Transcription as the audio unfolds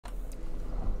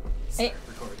start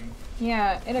recording.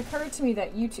 Yeah, it occurred to me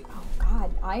that you two... Oh,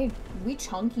 God. We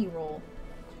chunky roll.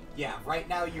 Yeah, right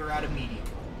now you're at a medium roll.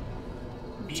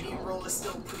 Medium roll is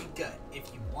still pretty good.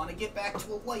 If you want to get back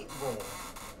to a light roll,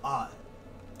 I'm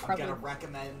going to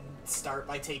recommend start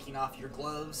by taking off your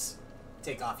gloves,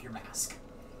 take off your mask.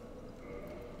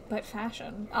 But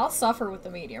fashion. I'll suffer with the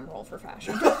medium roll for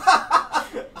fashion.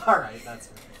 Alright, that's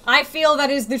fair. I feel that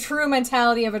is the true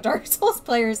mentality of a Dark Souls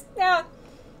player. Yeah,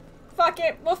 fuck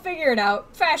it. We'll figure it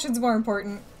out. Fashion's more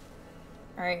important.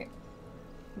 Alright.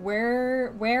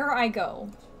 Where I go?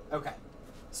 Okay.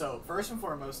 So, first and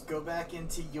foremost, go back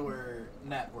into your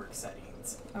network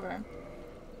settings. Okay.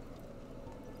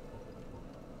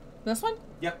 This one?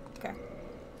 Yep. Okay.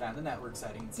 Down the network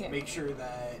settings. Yeah. Make sure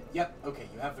that... Yep, okay,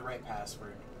 you have the right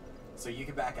password. So you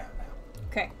can back out now.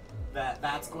 Okay.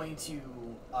 That's going to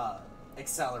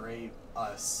accelerate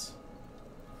us.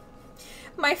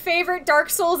 My favorite Dark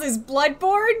Souls is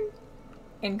Bloodborne?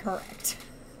 Incorrect.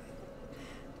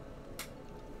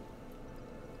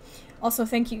 Also,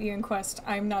 thank you, Ian Quest.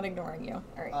 I'm not ignoring you.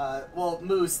 Alright. Well,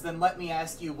 Moose, then let me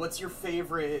ask you, what's your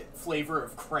favorite flavor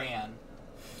of crayon?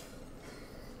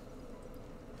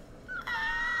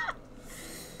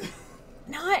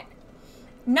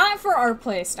 Not for our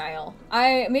playstyle.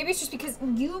 Maybe it's just because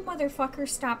you motherfuckers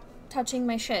stop touching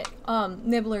my shit.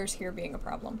 Nibblers here being a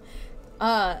problem.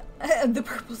 The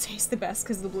purple tastes the best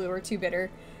because the blue are too bitter.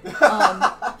 Come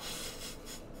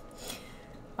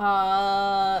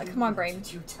on, brain.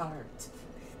 Too tart.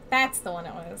 That's the one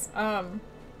it was.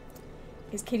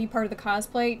 Is Kitty part of the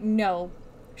cosplay? No.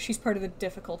 She's part of the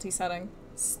difficulty setting.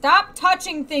 Stop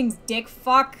touching things, dick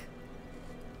fuck!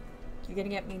 You're gonna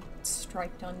get me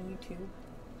striked on YouTube.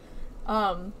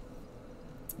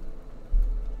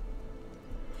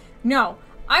 No.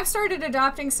 I've started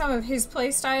adopting some of his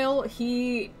playstyle.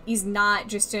 He's not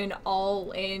just an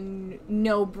all-in,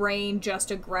 no-brain,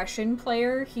 just aggression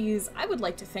player. I would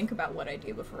like to think about what I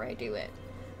do before I do it.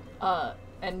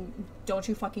 And don't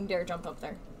you fucking dare jump up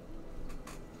there.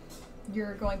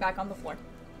 You're going back on the floor.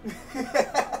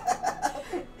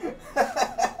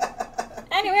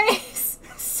 Anyways,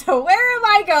 so where am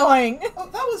I going? Oh,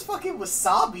 that was fucking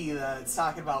Wasabi that's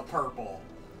talking about purple.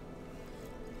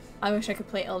 I wish I could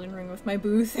play Elden Ring with my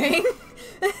boo thing.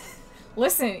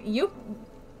 Listen, you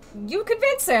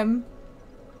convince him.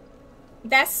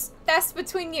 That's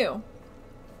between you.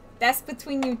 That's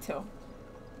between you two.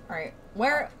 Alright,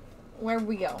 where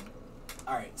we go?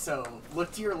 Alright, so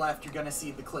look to your left, you're gonna see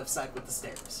the cliffside with the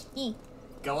stairs. E.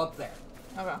 Go up there.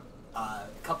 Okay. A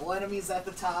couple enemies at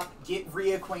the top. Get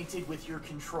reacquainted with your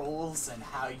controls and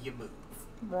how you move.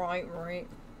 Right.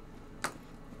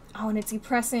 Oh, and it's you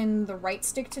pressing the right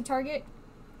stick to target?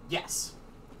 Yes.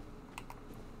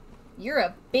 You're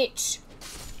a bitch.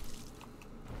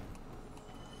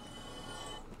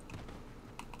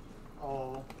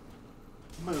 Oh,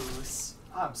 Moose.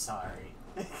 I'm sorry.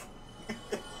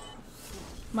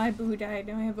 My boo died.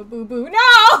 Now I have a boo-boo.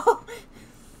 No!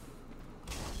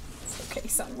 It's okay,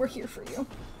 son. We're here for you.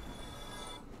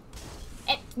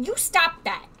 And you stop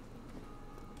that.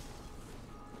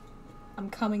 I'm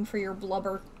coming for your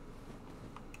blubber.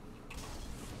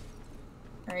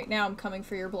 Alright, now I'm coming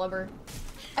for your blubber.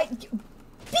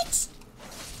 Bitch!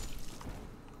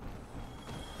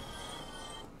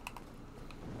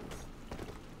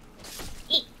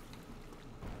 Eat.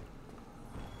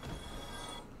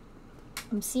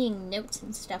 I'm seeing notes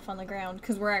and stuff on the ground,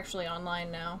 because we're actually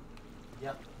online now.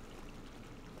 Yep.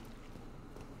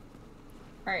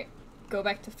 Alright, go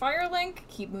back to Firelink,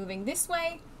 keep moving this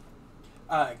way.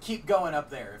 Keep going up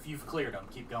there. If you've cleared them,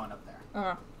 keep going up there.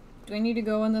 Okay. Do I need to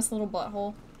go in this little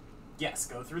butthole? Yes,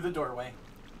 go through the doorway.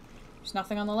 There's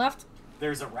nothing on the left?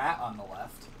 There's a rat on the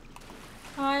left.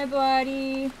 Hi,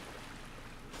 buddy.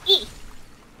 E.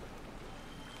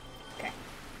 Okay. I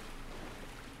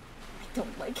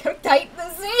don't like how tight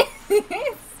this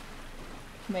is.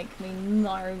 Make me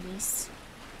nervous.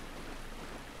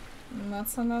 And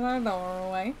that's another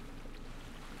doorway.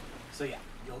 So yeah,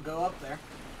 you'll go up there.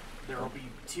 There will be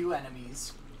 2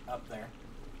 enemies up there.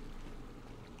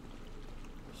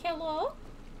 Hello?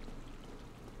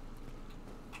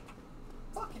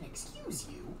 Fucking excuse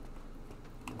you.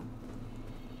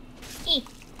 E.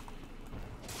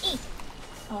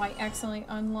 Oh, I accidentally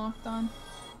unlocked on.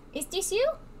 Is this you?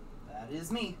 That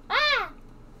is me. Ah!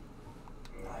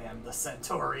 I am the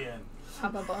Centaurian.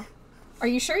 Hababa. Are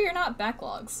you sure you're not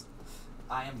backlogs?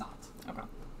 I am not. Okay.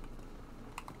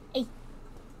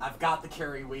 I've got the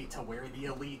carry weight to wear the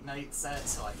Elite Knight set,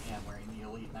 so I am wearing the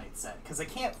Elite Knight set. Because I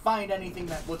can't find anything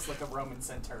that looks like a Roman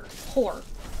Centurion. Whore.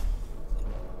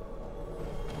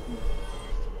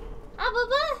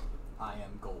 Hababa! I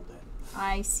am gold. golden.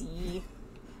 I see.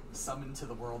 Summon to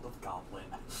the world of Goblin.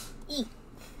 E.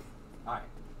 Alright.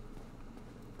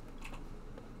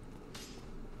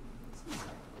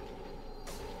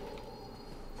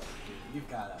 You've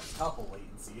got a couple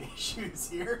latency issues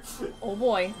here. Oh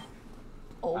boy.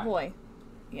 Oh All boy. right.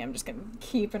 Yeah, I'm just gonna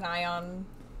keep an eye on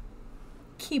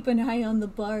the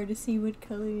bar to see what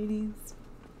color it is.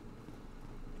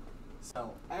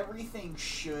 So, everything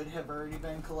should have already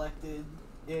been collected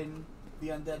in the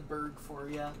Undead Burg for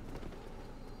you.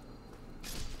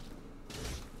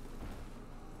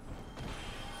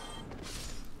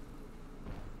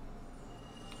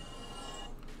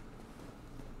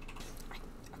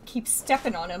 Keep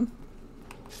stepping on him.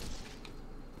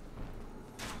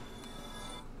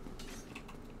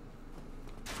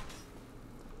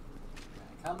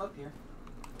 Come up here.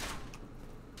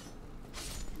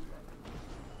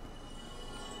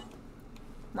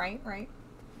 Right.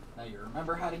 Now you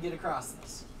remember how to get across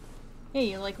this. Yeah,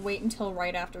 you like wait until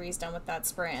right after he's done with that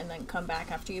sprint and then come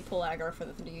back after you pull aggro for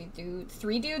the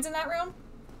three dudes in that room?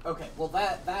 Okay, well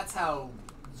that's how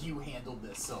you handled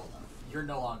this solo. You're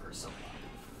no longer solo.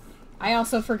 I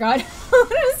also forgot how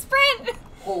to sprint!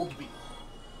 Hold B.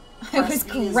 I was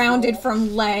grounded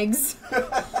from legs.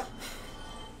 I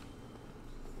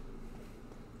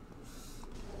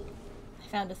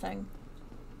found a thing.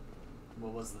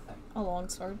 What was the thing? A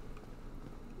longsword.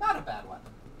 Not a bad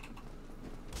weapon.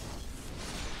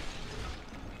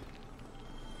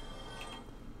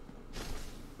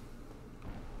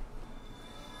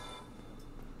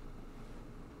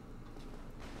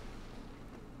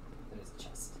 There's a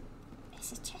chest.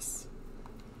 There's a chest.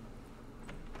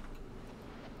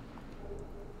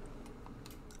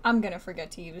 I'm gonna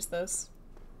forget to use this.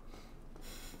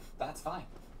 That's fine.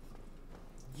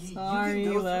 Sorry,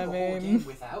 you can go through the whole Lemon. game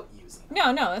without using it.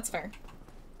 No, that's fair.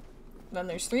 Then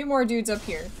there's 3 more dudes up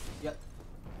here. Yep.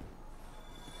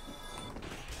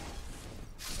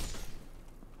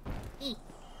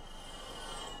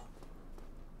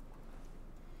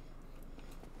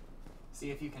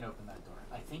 See if you can open that door.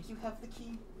 I think you have the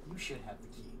key. You should have the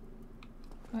key.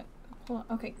 What? Hold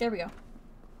on. Okay, there we go.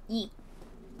 E.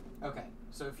 Okay,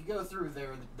 so if you go through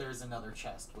there, there's another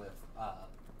chest with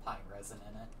pine resin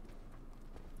in it.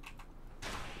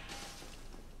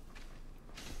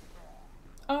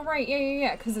 Oh, right,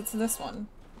 yeah, because it's this one.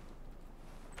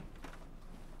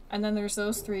 And then there's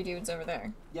those 3 dudes over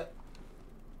there. Yep.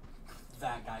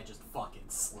 That guy just fucking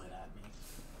slid at me.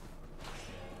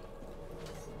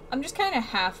 I'm just kind of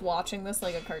half watching this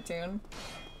like a cartoon.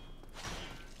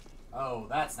 Oh,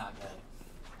 that's not good.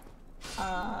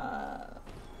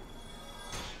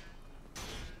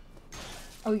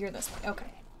 Oh, you're this way.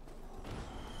 Okay.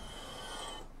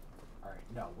 Alright,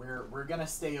 no, we're gonna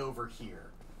stay over here.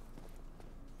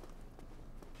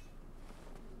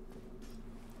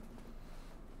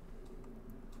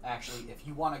 Actually, if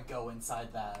you want to go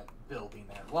inside that building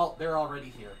there. Well, they're already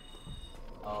here.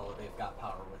 Oh, they've got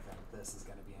power with them. This is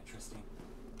going to be interesting.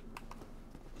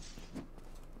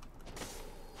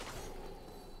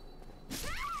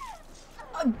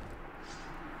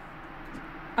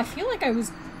 I feel like I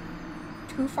was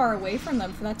too far away from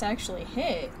them for that to actually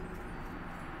hit.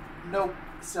 Nope.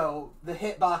 So, the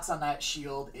hitbox on that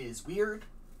shield is weird.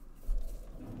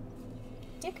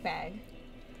 Dickbag.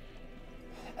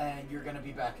 And you're going to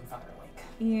be back in Firelink.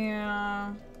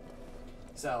 Yeah.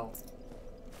 So,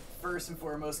 first and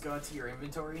foremost, go into your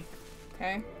inventory.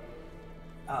 Okay.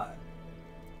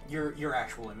 Your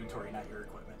actual inventory, not your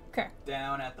equipment. Okay.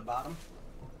 Down at the bottom.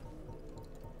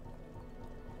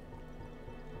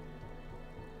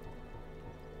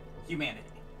 Humanity.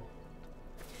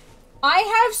 I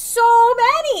have so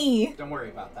many! Don't worry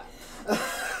about that.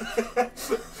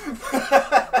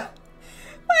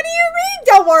 What do you mean,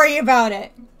 don't worry about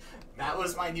it? That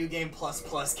was my new game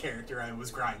plus character I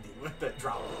was grinding with that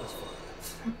dropped those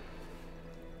for me.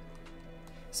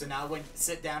 So now when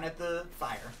sit down at the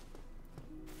fire.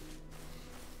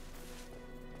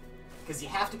 Because you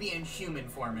have to be in human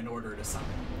form in order to summon.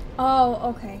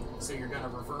 Oh, okay. So you're going to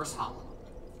reverse hollow.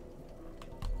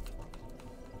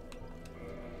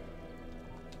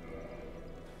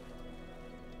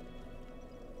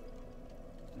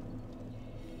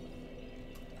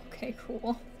 Okay,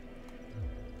 cool.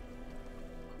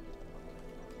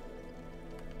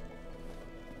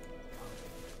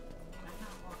 Can I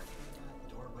not walk through that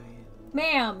doorway and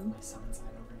Ma'am. my summon sign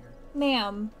over here?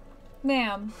 Ma'am.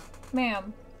 Ma'am.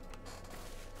 Ma'am.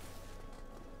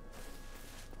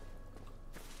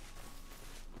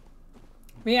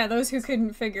 But yeah, those who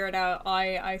couldn't figure it out,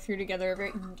 I threw together a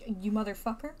very... You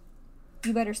motherfucker.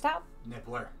 You better stop.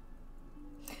 Nibbler.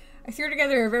 I threw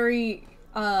together a very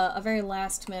a very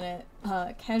last minute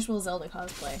casual Zelda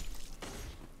cosplay.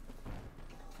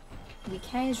 Be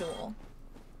casual.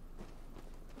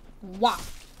 Wow.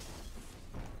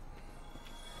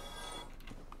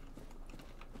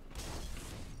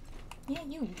 Yeah,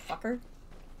 you fucker.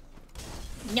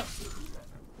 Nope.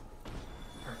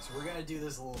 Alright, so we're gonna do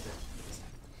this a little bit this time.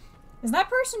 Does that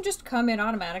person just come in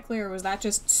automatically, or was that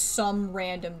just some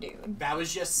random dude? That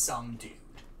was just some dude.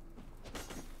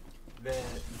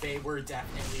 They were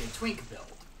definitely a twink build.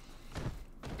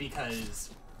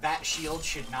 Because that shield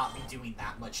should not be doing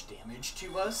that much damage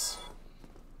to us,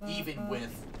 even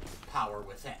with power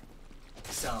within.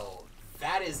 So,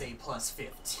 that is a plus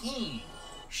 15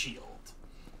 shield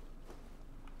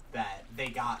that they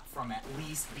got from at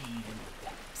least being in the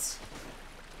depths.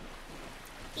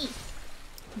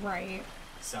 Right.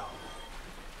 So,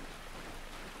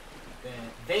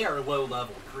 they are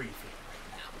low-level grief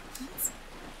right now.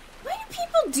 Why do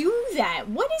people do that?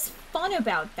 What is fun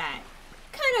about that?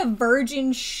 What kind of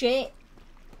virgin shit?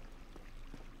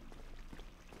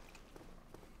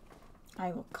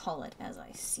 I will call it as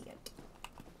I see it.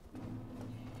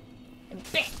 And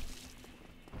bam!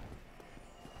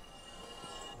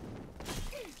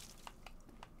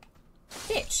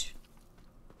 Bitch.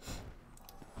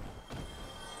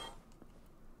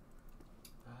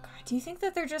 God, do you think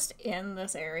that they're just in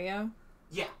this area?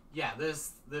 Yeah,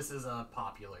 this is a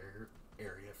popular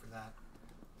area for that.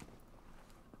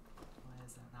 Why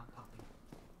is that not popping?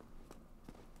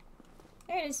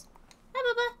 There it is.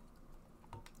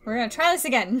 We're gonna try this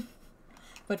again.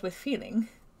 But with feeling.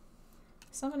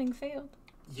 Summoning failed.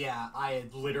 Yeah, I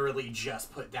had literally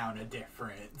just put down a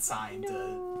different sign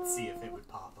to see if it would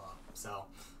pop up, so.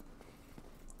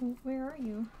 Where are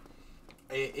you?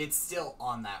 It's still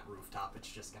on that rooftop. It's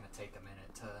just gonna take a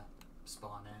minute to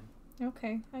spawn in.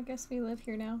 Okay, I guess we live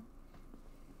here now.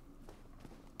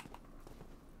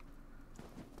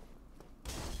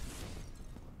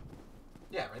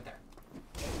 Yeah, right there.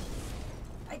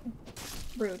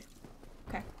 Rude.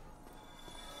 Okay.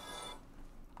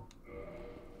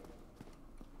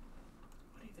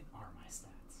 What do you think are my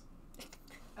stats?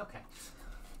 Okay.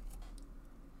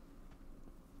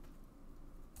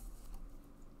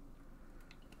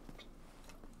 It's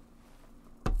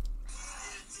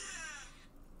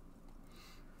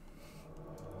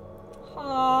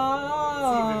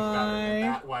even better that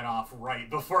that went off right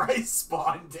before I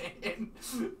spawned in.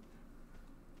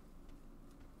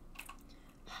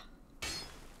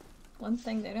 One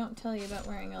thing they don't tell you about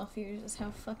wearing elf ears is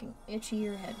how fucking itchy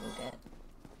your head will get.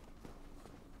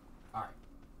 Alright.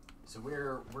 So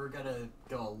we're gonna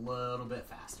go a little bit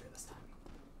faster this time.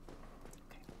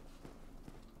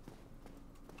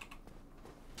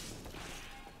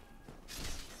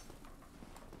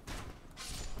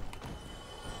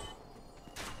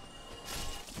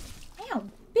 Ow,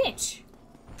 bitch!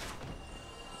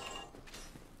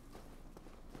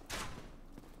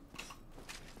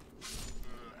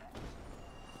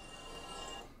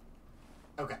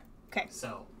 Okay. Okay.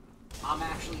 So, I'm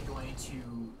actually going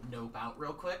to nope out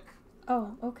real quick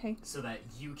Oh, okay. so that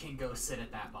you can go sit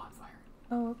at that bonfire.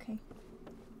 Oh, okay.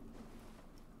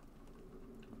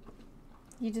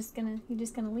 You just gonna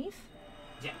leave?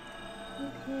 Yeah.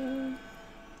 Okay.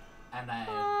 And then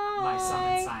my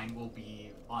summon sign will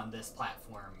be on this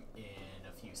platform in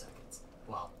a few seconds.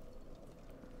 Well,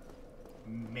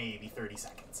 maybe 30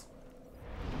 seconds.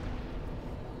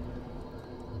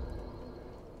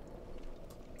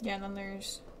 Yeah, and then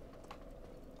there's...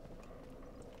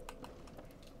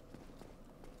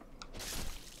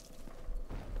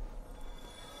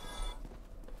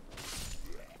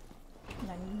 And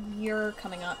then you're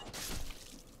coming up.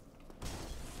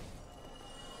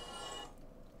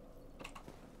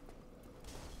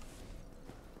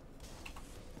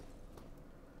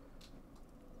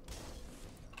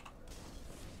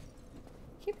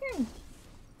 Keep hearing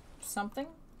something.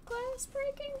 Glass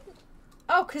breaking?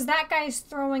 Oh, because that guy's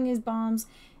throwing his bombs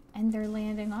and they're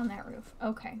landing on that roof.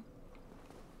 Okay.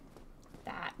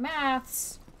 That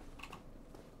maths.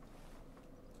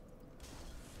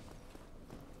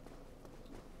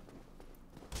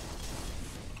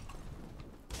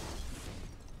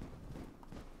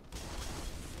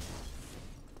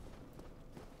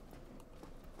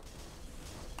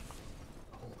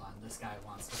 Hold on, this guy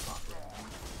wants to fucking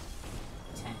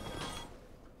tank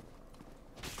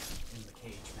in the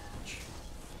cage match.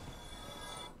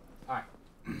 Alright.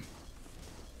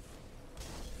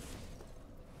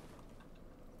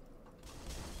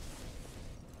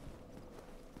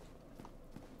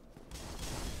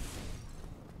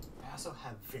 I also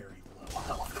have very low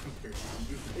health compared to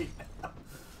you right now.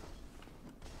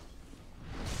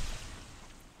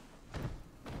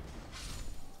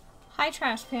 Hi,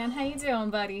 Trash Pan. How you doing,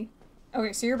 buddy?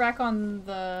 Okay, so you're back on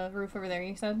the roof over there,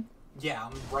 you said? Yeah,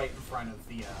 I'm right in front of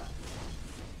the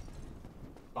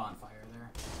bonfire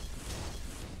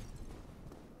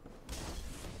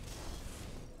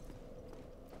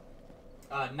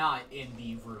there. Not in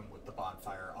the room with the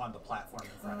bonfire, on the platform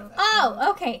in front of it. Oh,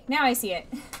 okay. Now I see it.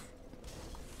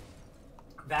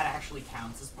 That actually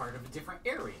counts as part of a different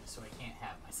area, so I can't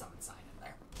have my summon sign in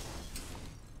there.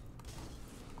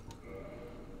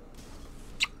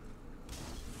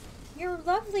 You're a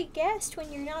lovely guest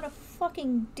when you're not a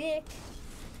fucking dick.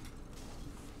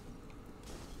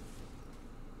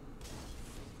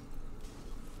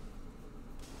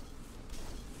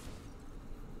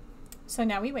 So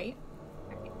now we wait.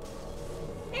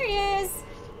 There he is!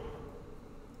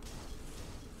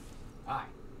 Alright.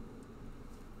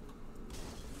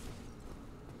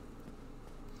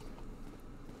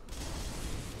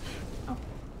 Oh,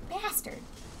 bastard.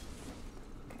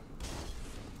 Okay.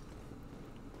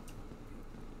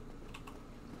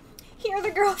 You're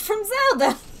the girl from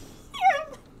Zelda!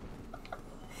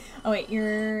 Oh wait,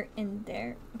 you're in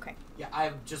there? Okay. Yeah,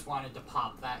 I just wanted to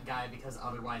pop that guy because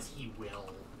otherwise he will,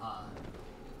 come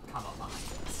up behind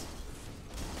us.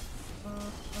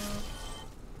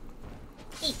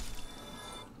 Eat.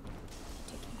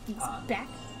 Taking these back,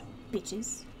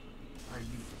 bitches. Are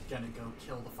you gonna go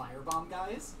kill the firebomb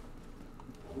guys?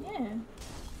 Yeah. Alright.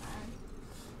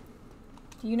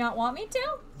 Do you not want me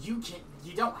to? You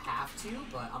don't have to,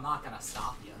 but I'm not gonna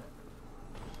stop you.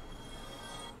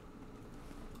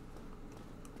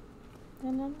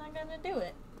 Then I'm not gonna do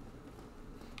it.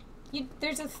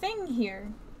 There's a thing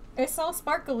here. It's all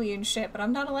sparkly and shit, but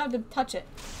I'm not allowed to touch it.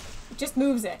 It just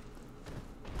moves it.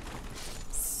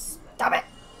 Stop it!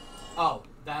 Oh,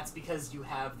 that's because you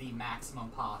have the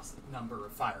maximum number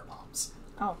of firebombs.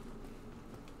 Oh.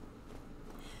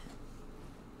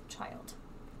 Child.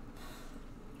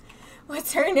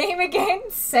 What's her name again?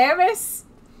 Samus?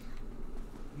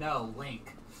 No,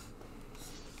 Link.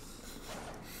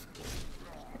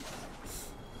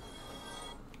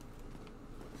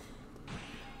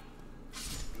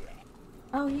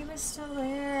 Oh, he was still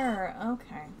there.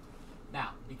 Okay.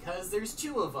 Now, because there's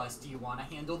two of us, do you want to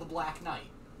handle the Black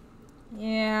Knight?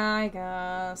 Yeah, I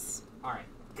guess. Alright,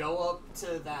 go up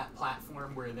to that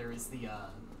platform where there is the,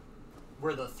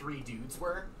 where the three dudes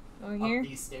were. Over here? Up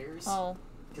these stairs. Oh.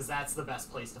 Because that's the best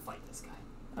place to fight this guy.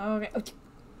 Okay.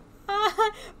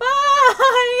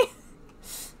 Bye!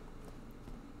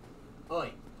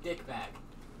 Oi, dickbag.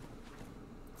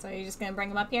 So you're just gonna bring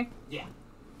him up here? Yeah.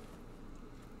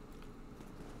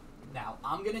 Now,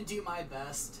 I'm gonna do my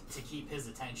best to keep his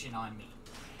attention on me.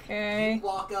 Okay. You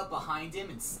walk up behind him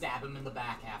and stab him in the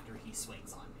back after he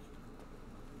swings on me.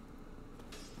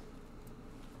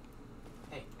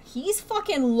 Hey. He's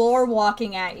fucking lore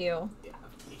walking at you. Yeah,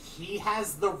 he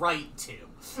has the right to.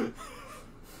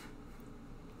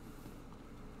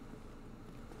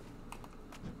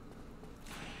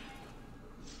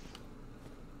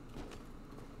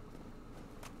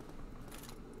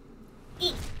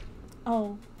 Eat.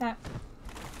 Oh, that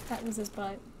was his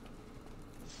butt.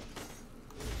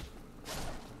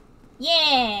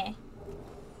 Yeah!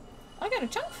 I got a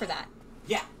chunk for that.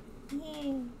 Yeah.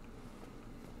 Yeah.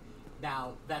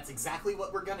 Now, that's exactly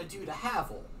what we're gonna do to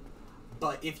Havel.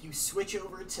 But if you switch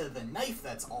over to the knife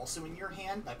that's also in your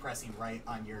hand by pressing right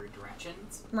on your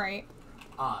directions, Right.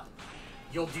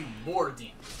 You'll do more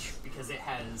damage because it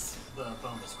has the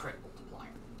bonus crit multiplier.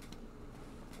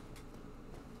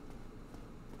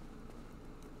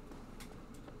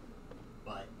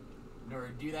 But in order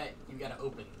to do that, you gotta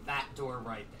open that door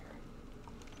right there.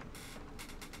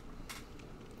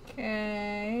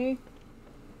 Okay.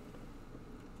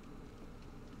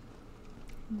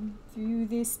 Through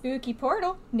this spooky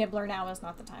portal. Nibbler, now is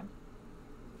not the time.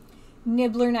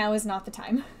 Nibbler, now is not the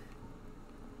time.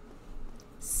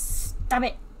 Stop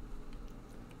it!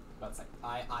 But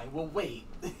I will wait.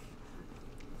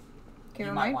 Okay,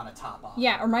 You might want to top off.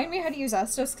 Yeah, remind me how to use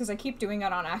Estus, because I keep doing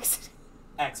it on accident.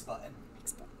 X button.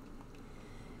 X button.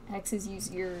 X is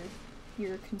use your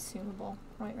consumable.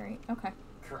 Right, okay.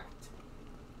 Correct.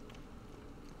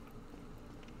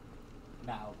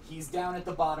 Now, he's down at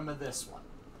the bottom of this one.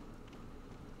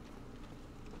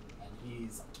 And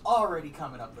he's already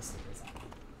coming up the stairs at me.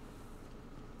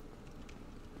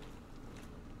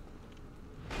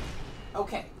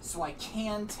 Okay, so I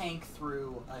can tank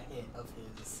through a hit of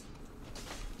his.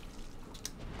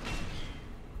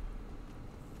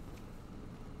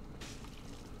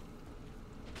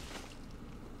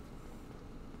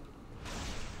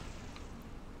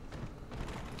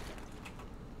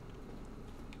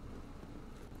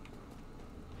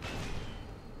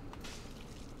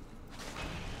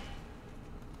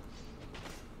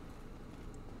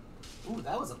 Ooh,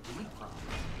 that was a bleed prompt.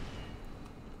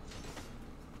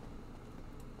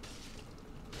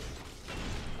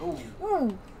 Oh.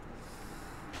 Ooh.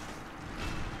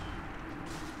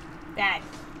 Bad.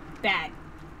 Bad.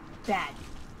 Bad.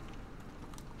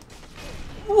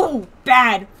 Ooh,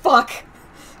 bad. Fuck.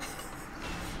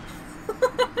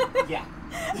 Yeah.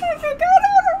 I forgot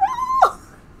how to roll!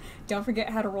 Don't forget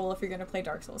how to roll if you're gonna play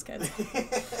Dark Souls, kids.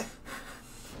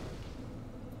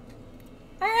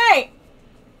 Alright!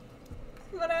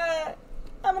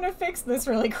 I'm gonna fix this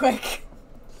really quick.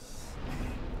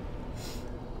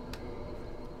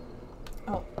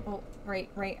 Oh, right.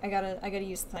 I gotta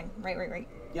use the thing. Right.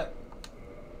 Yep.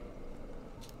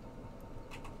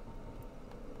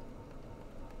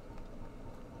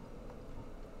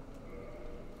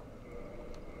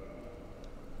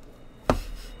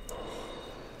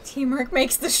 Teamwork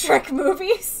makes the Shrek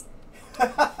movies.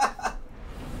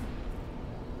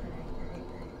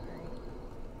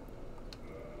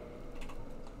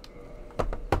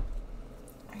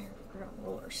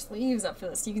 Roll our sleeves up for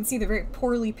this. You can see the very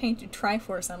poorly painted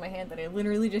Triforce on my hand that I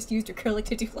literally just used acrylic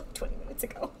to do like 20 minutes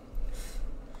ago.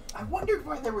 I wondered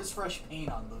why there was fresh paint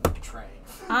on the tray.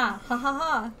 Ha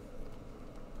ha.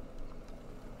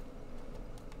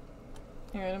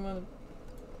 Alright, I'm gonna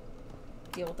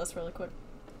deal with this really quick.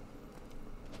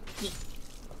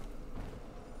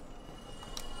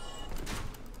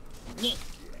 Yeah.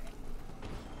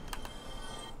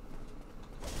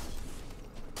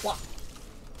 What?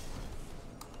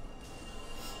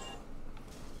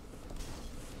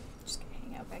 Just gonna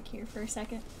hang out back here for a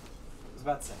second. I was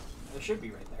about to say, it should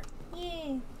be right there.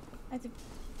 Yeah. I think.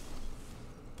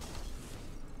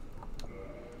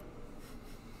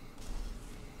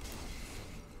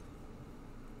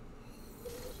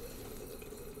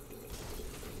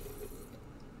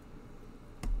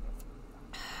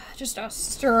 Just a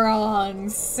strong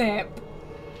sip.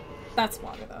 That's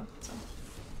water, though.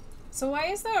 So why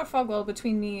is there a fog wall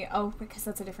between the... Oh, because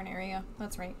that's a different area.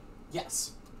 That's right.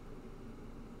 Yes.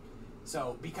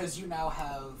 So, because you now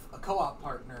have a co-op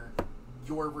partner,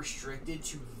 you're restricted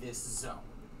to this zone.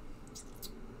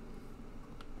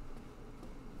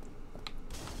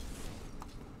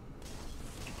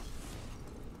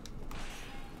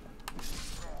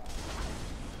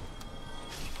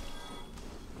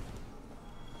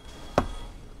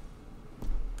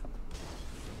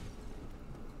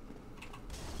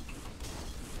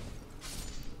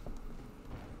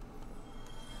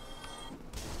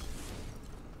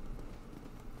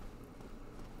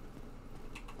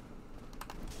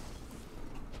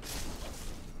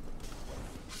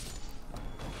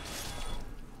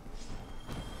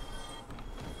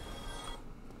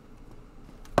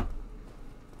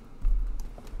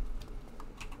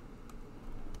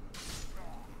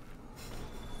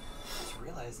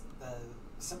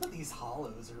 Some of these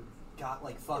hollows are got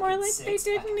like fucking more like they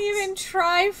didn't even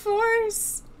try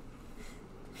force.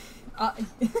 I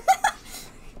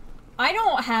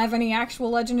don't have any actual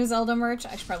Legend of Zelda merch.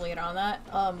 I should probably get on that.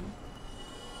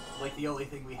 Like the only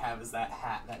thing we have is that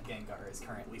hat that Gengar is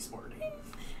currently sporting.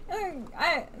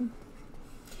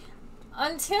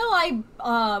 Until I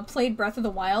played Breath of the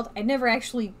Wild, I'd never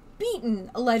actually beaten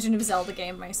a Legend of Zelda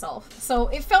game myself. So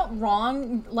it felt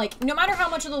wrong, like, no matter how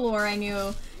much of the lore I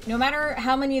knew, no matter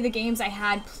how many of the games I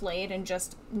had played and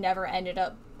just never ended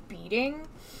up beating,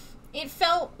 it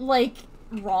felt like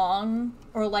wrong,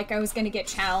 or like I was gonna get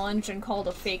challenged and called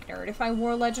a fake nerd if I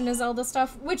wore Legend of Zelda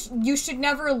stuff, which you should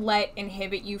never let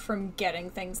inhibit you from getting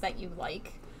things that you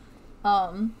like.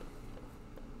 But,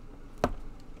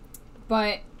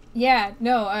 yeah,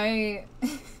 no, I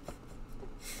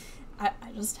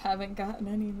just haven't gotten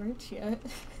any merch yet.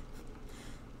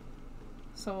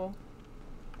 So,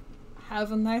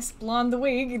 have a nice blonde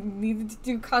wig, needed to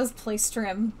do cosplay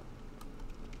trim.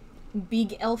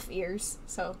 Big elf ears,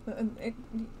 so,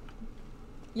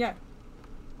 yeah.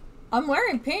 I'm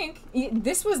wearing pink.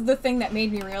 This was the thing that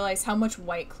made me realize how much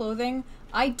white clothing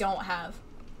I don't have.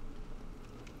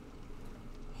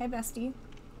 Hey, bestie.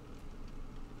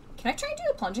 Can I try and do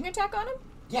a plunging attack on him?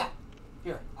 Yeah.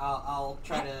 Here, I'll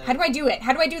try to... How do I do it?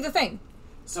 How do I do the thing?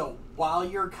 So, while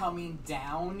you're coming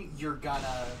down, you're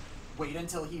gonna wait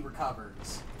until he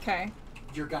recovers. Okay.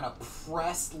 You're gonna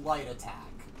press light attack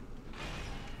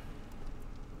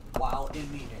while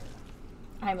in the air.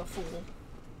 I'm a fool.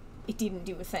 It didn't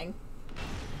do a thing.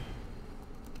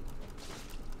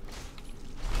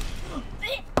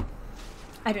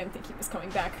 I didn't think he was coming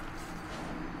back.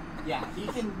 Yeah, he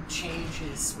can change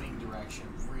his swing direction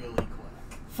really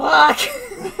quick. Fuck!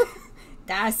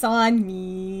 That's on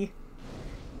me.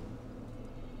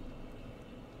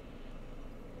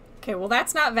 Okay, well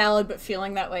that's not valid, but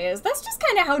feeling that way is. That's just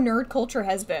kind of how nerd culture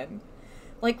has been.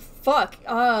 Like, fuck.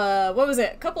 What was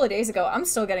it? A couple of days ago. I'm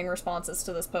still getting responses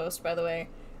to this post, by the way.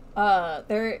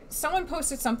 Someone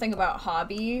posted something about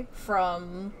Hobby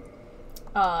from,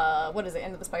 what is it,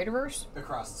 Into the Spider-Verse?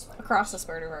 Across the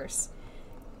Spider-Verse.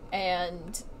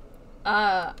 And,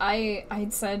 I'd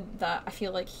said that I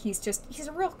feel like he's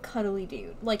a real cuddly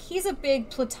dude. Like, he's a big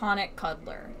platonic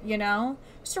cuddler, you know?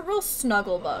 Just a real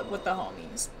snuggle bug with the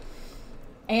homies.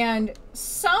 And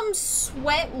some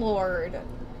sweat lord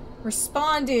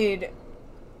responded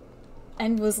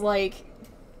and was like,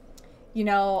 you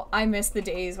know, I miss the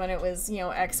days when it was, you know,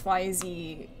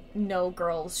 XYZ, no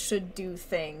girls should do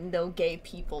thing, no gay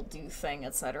people do thing,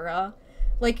 etc.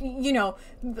 Like, you know,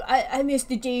 I miss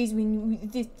the days when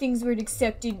the things weren't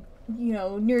accepted, you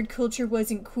know, nerd culture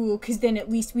wasn't cool, because then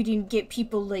at least we didn't get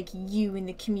people like you in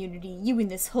the community, you in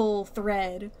this whole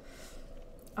thread.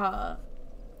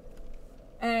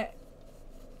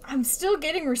 I'm still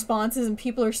getting responses and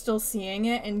people are still seeing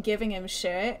it and giving him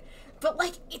shit. But,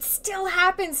 like, it still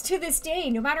happens to this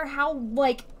day, no matter how,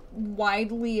 like,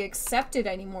 widely accepted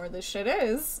anymore this shit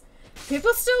is.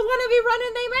 People still want to be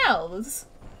running their mouths.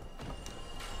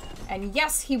 And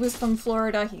yes, he was from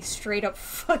Florida. He straight up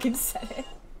fucking said it.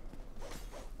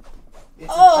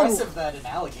 It's impressive that an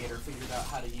alligator figured out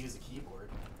how to use a keyboard.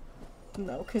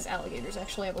 No, because alligators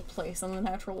actually have a place in the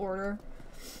natural order.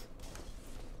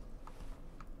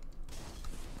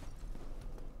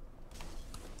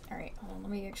 Alright, hold on,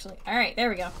 let me actually... Alright, there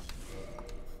we go.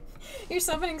 Your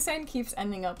summoning sign keeps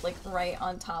ending up, like, right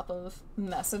on top of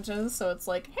messages, so it's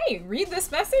like, hey, read this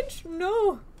message?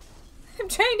 No. I'm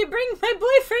trying to bring my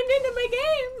boyfriend into my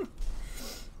game!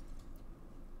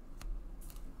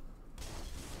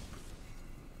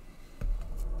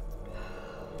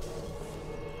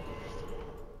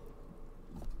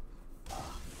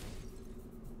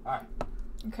 Alright.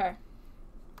 Okay.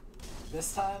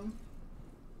 This time,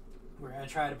 we're gonna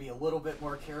try to be a little bit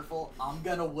more careful. I'm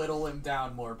gonna whittle him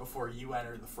down more before you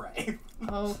enter the fray.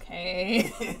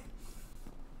 Okay.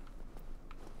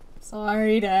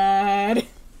 Sorry, Dad.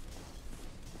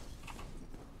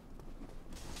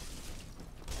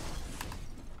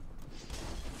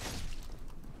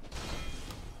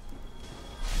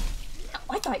 Oh,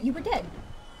 I thought you were dead.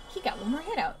 He got one more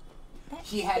hit out.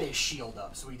 He had his shield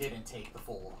up, so he didn't take the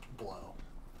full blow.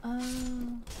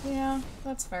 Yeah,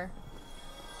 that's fair.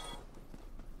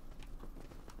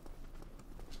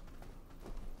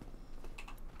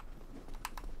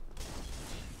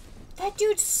 That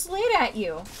dude slid at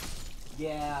you.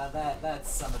 Yeah, that's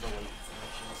some of the latency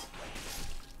issues.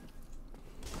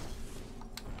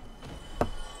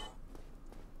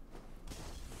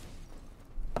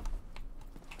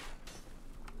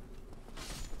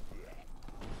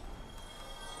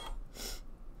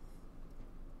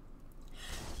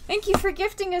 Thank you for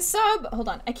gifting a sub. Hold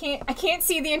on, I can't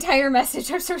see the entire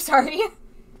message. I'm so sorry.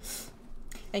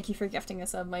 Thank you for gifting a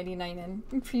sub, Mighty Ninen.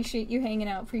 Appreciate you hanging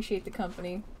out. Appreciate the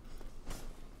company.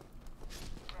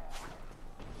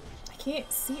 I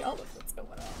can't see all of what's going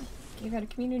on. Gave out a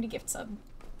community gift sub.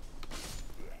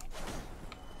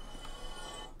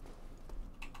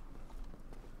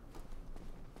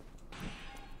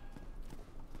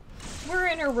 We're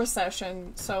in a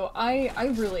recession, so I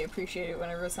really appreciate it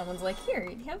whenever someone's like, here,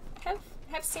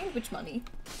 have sandwich money.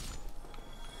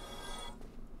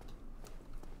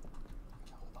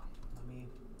 Hold on, let me...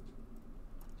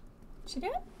 She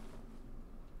did?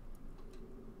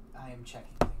 I am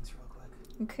checking things real quick.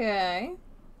 Okay.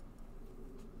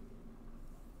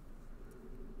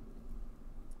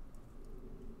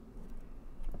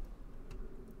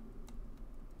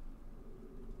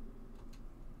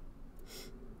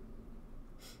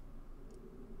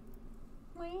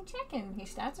 What are you checking? His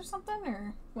stats or something?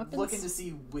 Or weapons? Looking to see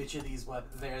which of these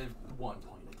weapons... They're 1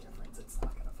 point of difference. It's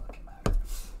not gonna fucking matter.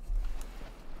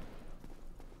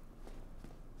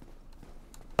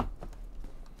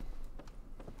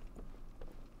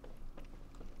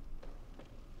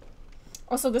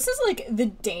 Also, this is like the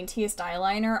daintiest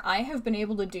eyeliner I have been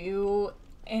able to do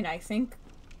in, I think,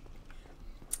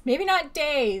 maybe not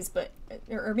days, but,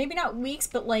 or maybe not weeks,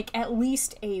 but like at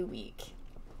least a week.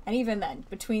 And even then,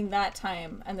 between that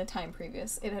time and the time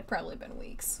previous, it had probably been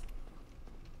weeks.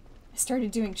 I started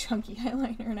doing chunky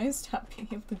eyeliner and I stopped being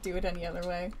able to do it any other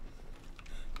way.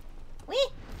 Whee!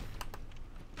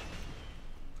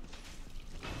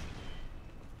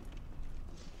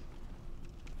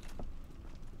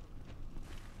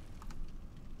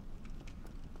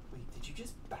 Wait, did you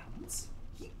just bounce?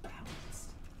 He bounced.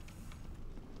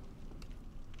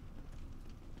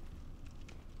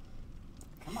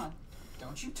 Come on.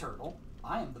 Don't you turtle.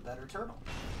 I am the better turtle.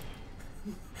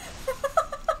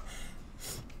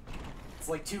 It's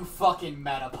like two fucking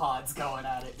metapods going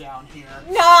at it down here.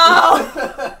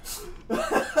 No!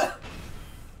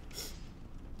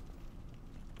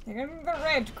 In the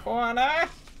red corner.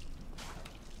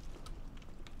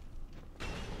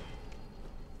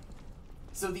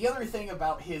 So the other thing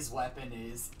about his weapon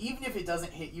is, even if it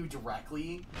doesn't hit you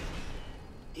directly,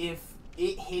 if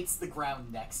it hits the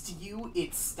ground next to you,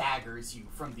 it staggers you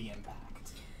from the impact.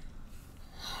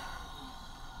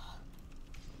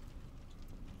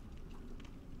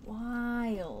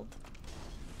 Wild.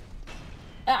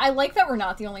 I like that we're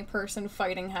not the only person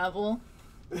fighting Havel.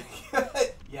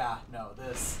 Yeah, no,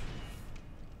 this...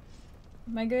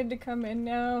 Am I good to come in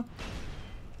now?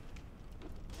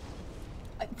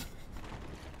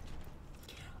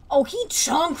 Oh, he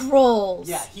chunk rolls!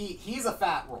 Yeah, he's a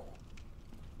fat roll.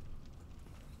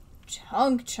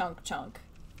 Chunk, chunk, chunk.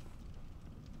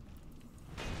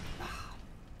 Ah,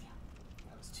 damn.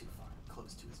 That was too far.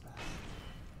 Close to his back.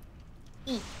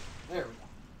 E. There we go.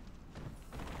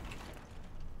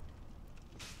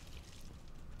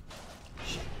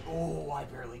 Shit. Oh, I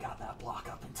barely got that block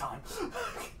up in time.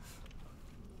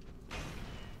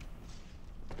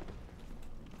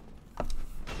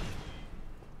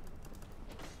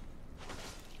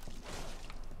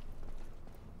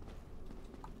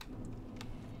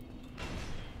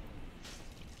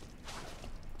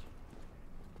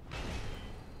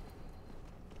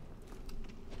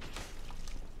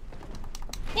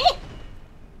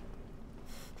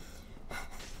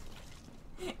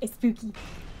 It's spooky.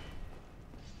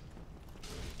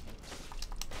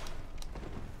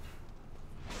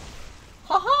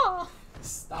 Haha!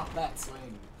 Stop that swing.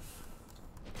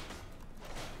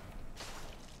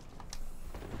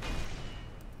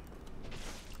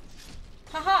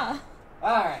 Haha!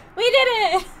 Alright. We did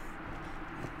it!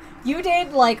 You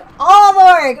did, like, all the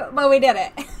work, but we did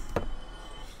it.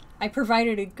 I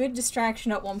provided a good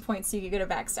distraction at one point so you could get a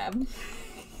backstab.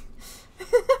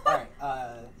 Alright,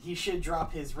 he should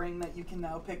drop his ring that you can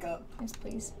now pick up. Yes,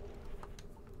 please.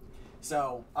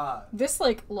 So, This,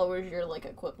 like, lowers your, like,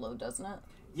 equip load, doesn't it?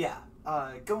 yeah.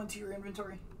 Go into your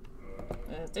inventory.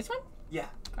 This one? Yeah.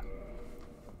 Okay.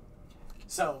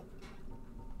 So,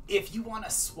 if you want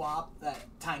to swap that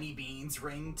Tiny Beans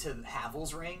ring to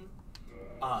Havel's ring,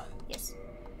 Yes.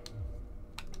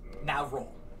 now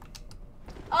roll.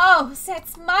 Oh,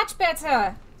 that's much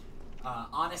better!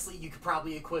 Honestly, you could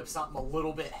probably equip something a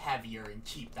little bit heavier and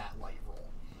keep that light roll.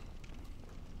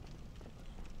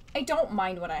 I don't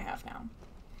mind what I have now.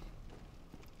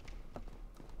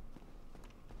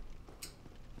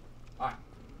 Alright.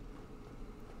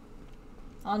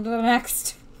 On to the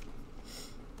next.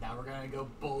 Now we're gonna go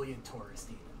bully and Taurus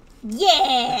Demon.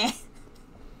 Yeah!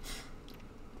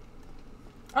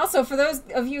 Also, for those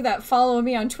of you that follow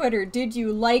me on Twitter, did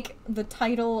you like the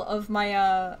title of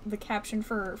my, the caption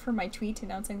for my tweet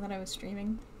announcing that I was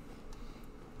streaming?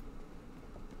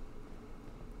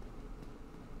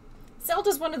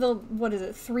 Zelda's one of the, what is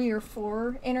it, 3 or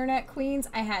 4 internet queens?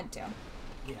 I had to.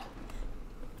 Yeah.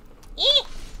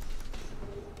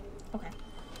 Okay.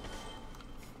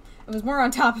 I was more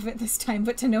on top of it this time,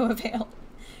 but to no avail.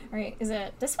 Alright, is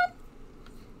it this one?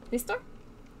 This door?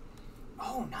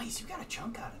 Oh, nice. You got a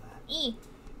chunk out of that. E.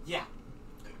 Yeah.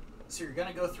 So you're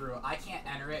gonna go through. I can't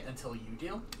enter it until you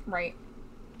do. Right.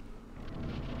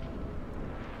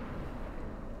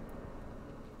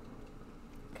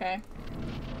 Okay.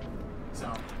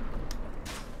 So.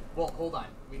 Well, hold on.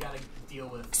 We gotta deal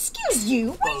with... Excuse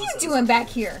you! What are you Bozos. doing back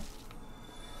here?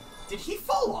 Did he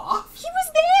fall off? He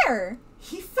was there!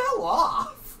 He fell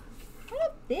off! What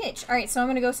a bitch. Alright, so I'm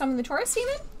gonna go summon the Taurus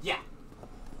Demon? Yeah.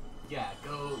 Yeah,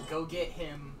 go get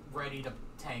him ready to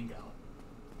tango.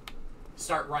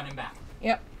 Start running back.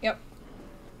 Yep, yep.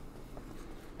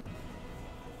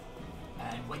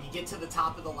 And when you get to the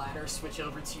top of the ladder, switch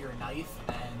over to your knife,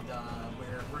 and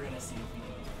we're gonna see if we can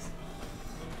do this.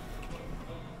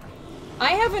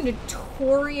 I have a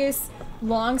notorious,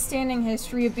 long-standing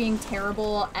history of being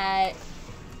terrible at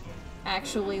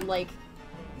actually, like...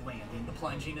 Landing the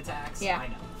plunging attacks? Yeah. I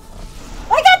know.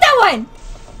 I got that one!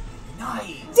 Nice!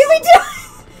 Did we do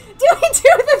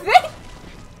the thing?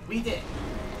 We did.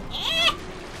 I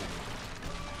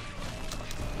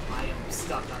am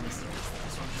stuck on this thing,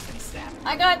 so I'm just gonna stab it.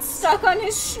 I got stuck on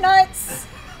his schnuts.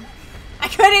 I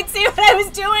couldn't see what I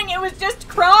was doing. It was just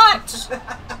crotch.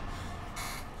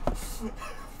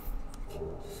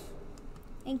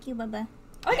 Thank you, Bubba.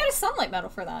 Oh, I got a sunlight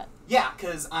medal for that. Yeah,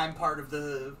 because I'm part of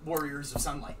the Warriors of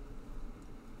Sunlight.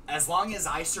 As long as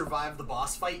I survive the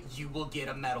boss fight, you will get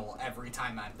a medal every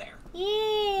time I'm there.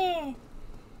 Yeah.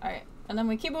 Alright, and then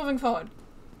we keep moving forward.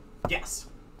 Yes.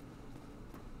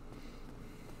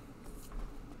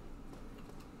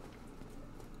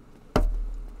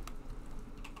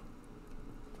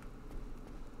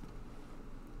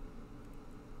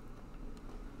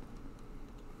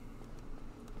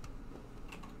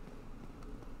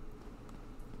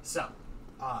 So,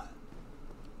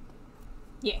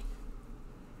 yeah.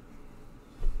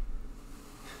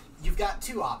 You've got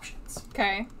two options.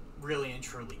 Okay. Really and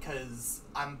truly, because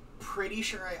I'm pretty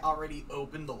sure I already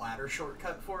opened the ladder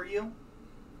shortcut for you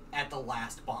at the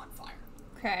last bonfire.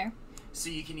 Okay. So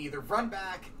you can either run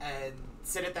back and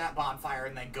sit at that bonfire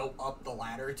and then go up the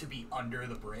ladder to be under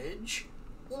the bridge,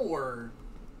 or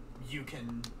you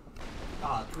can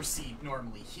proceed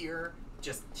normally here.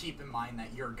 Just keep in mind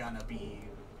that you're gonna be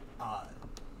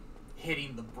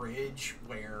hitting the bridge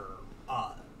where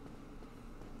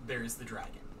there's the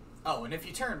dragon. Oh, and if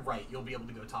you turn right, you'll be able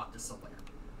to go talk to Solaire.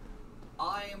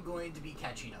 I am going to be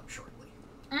catching up shortly.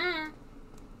 Do I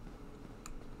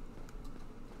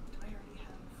already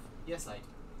have... Yes, I do.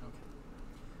 Okay.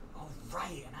 Oh,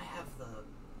 right, and I have the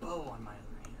bow on my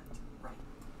other hand. Right.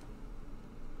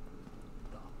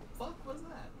 The fuck was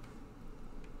that?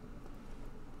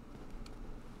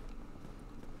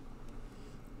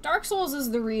 Dark Souls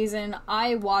is the reason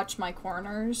I watch my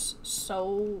corners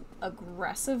so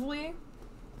aggressively.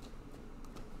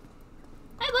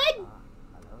 Hi, bud!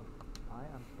 Hello. I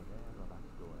am Solaire of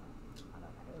Astora, an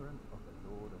adherent of the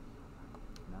Lord of Sunlight.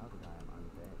 Now that I am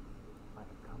undead, I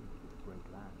have come to this great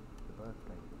land, the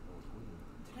birthplace of your queen.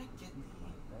 Did I get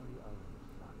My very own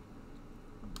son.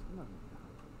 No need to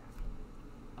hide reaction.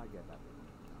 I get that all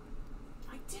the time.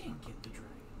 I didn't get the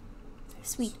dragon.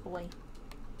 Sweet boy.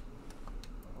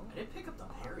 I did pick up the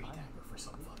parry dagger for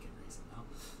some fucking reason, though.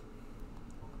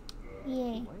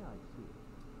 Yeah. The way I see it,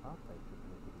 our fate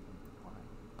appears to be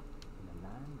intertwined. In a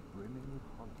land brimming with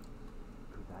hollows,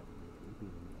 could that really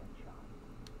be a chance?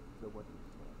 So what do you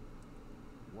say?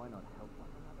 Why not help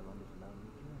one another on this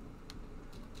lonely journey?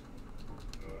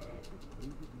 It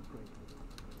pleases you greatly.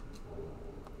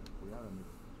 We are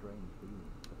amidst strange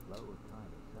beings. The flow of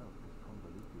time itself is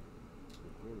convoluted.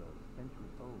 The heroes,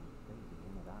 centuries old, fading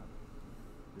in and out.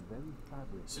 The very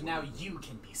fabric. So now you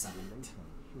can be summoned. Relation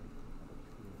shifts and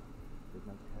obscure. There's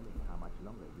no telling how much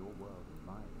longer your world and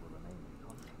mine will remain in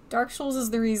contact. Dark Souls is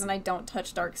the reason I don't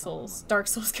touch Dark Souls. Dark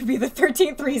Souls could be the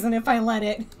 13th reason if I let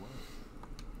it.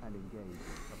 And engage.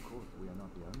 Of course, we are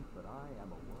not the only, but I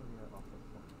am a warrior of the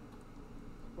sun.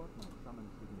 Spot my summon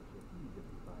signature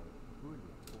easily by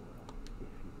brilliant aura.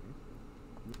 If you miss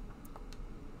it,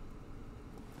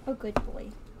 Oh, good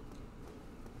boy.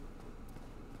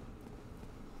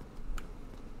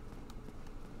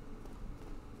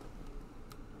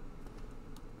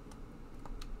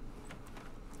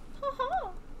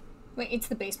 Wait, it's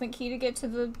the basement key to get to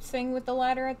the thing with the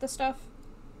ladder at the stuff?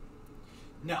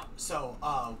 No, so,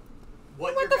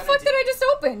 What the fuck did I just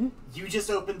open? You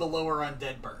just opened the lower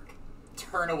undead berg.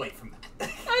 Turn away from that.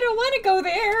 I don't want to go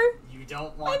there. You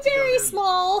don't want I'm to go very there.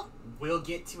 small. We'll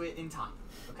get to it in time,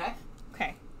 okay?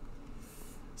 Okay.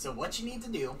 So what you need to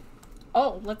do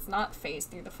Oh, let's not phase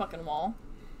through the fucking wall.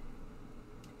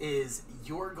 is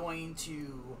you're going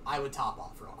to... I would top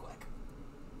off real quick.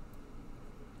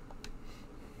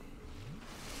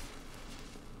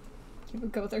 You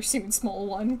would go there soon, small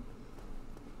one.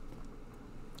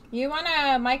 You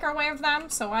wanna microwave them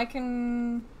so I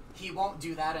can... He won't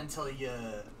do that until you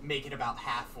make it about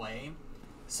halfway.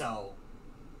 So,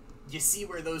 you see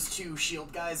where those two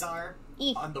shield guys are?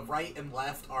 On the right and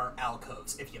left are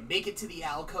alcoves. If you make it to the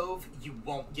alcove, you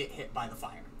won't get hit by the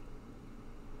fire.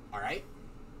 Alright?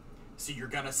 So you're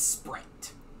gonna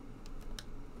sprint.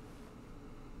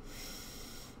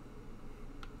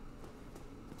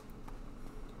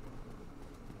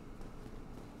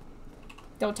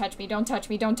 Don't touch me, don't touch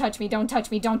me, don't touch me, don't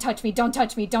touch me, don't touch me, don't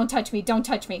touch me, don't touch me, don't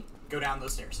touch me. Go down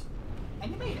those stairs.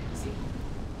 And you made it, see?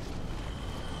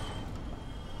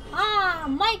 Ah,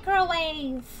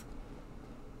 microwave!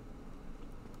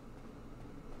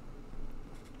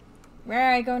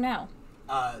 Where do I go now?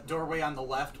 Doorway on the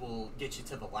left will get you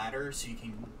to the ladder so you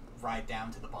can ride down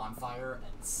to the bonfire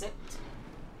and sit.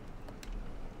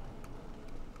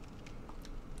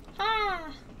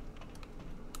 Ah!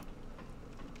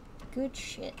 Good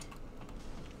shit.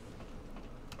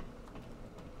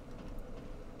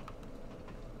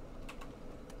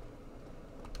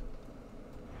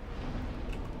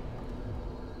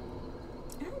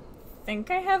 I don't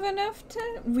think I have enough to...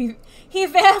 He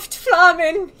werft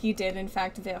Flammen! He did, in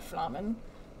fact, werf Flammen.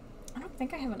 I don't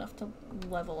think I have enough to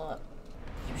level up.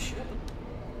 You should.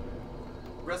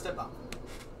 Rest at bomb.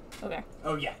 Okay.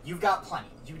 Oh yeah, you've got plenty.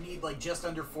 You need like just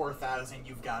under 4,000.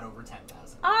 You've got over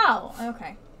 10,000. Oh,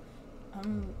 okay.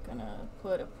 I'm gonna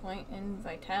put a point in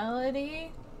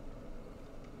vitality.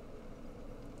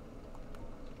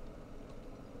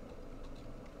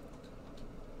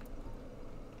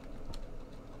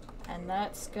 And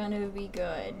that's gonna be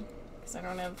good. Because I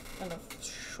don't have enough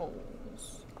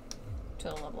souls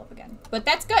to level up again. But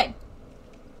that's good.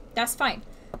 That's fine.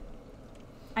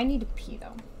 I need to pee,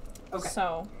 though. Okay.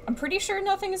 So, I'm pretty sure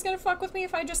nothing is gonna fuck with me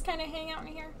if I just kind of hang out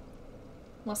in here.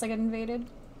 Unless I get invaded.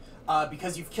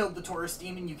 Because you've killed the tourist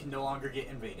demon, you can no longer get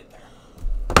invaded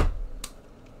there.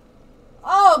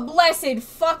 Oh, blessed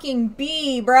fucking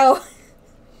bee, bro.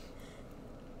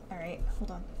 Alright,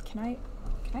 hold on. Can I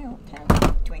alt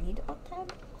tab? Do I need to alt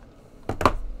tab?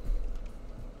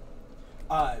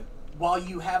 While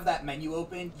you have that menu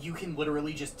open, you can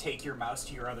literally just take your mouse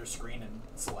to your other screen and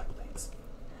select things.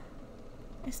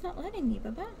 It's not letting me,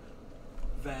 Baba.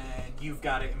 Then you've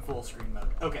got it in full screen mode.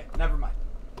 Okay, never mind.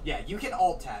 Yeah, you can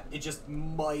alt tab. It just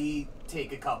might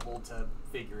take a couple to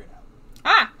figure it out.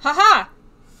 Ah! Haha!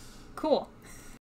 Cool.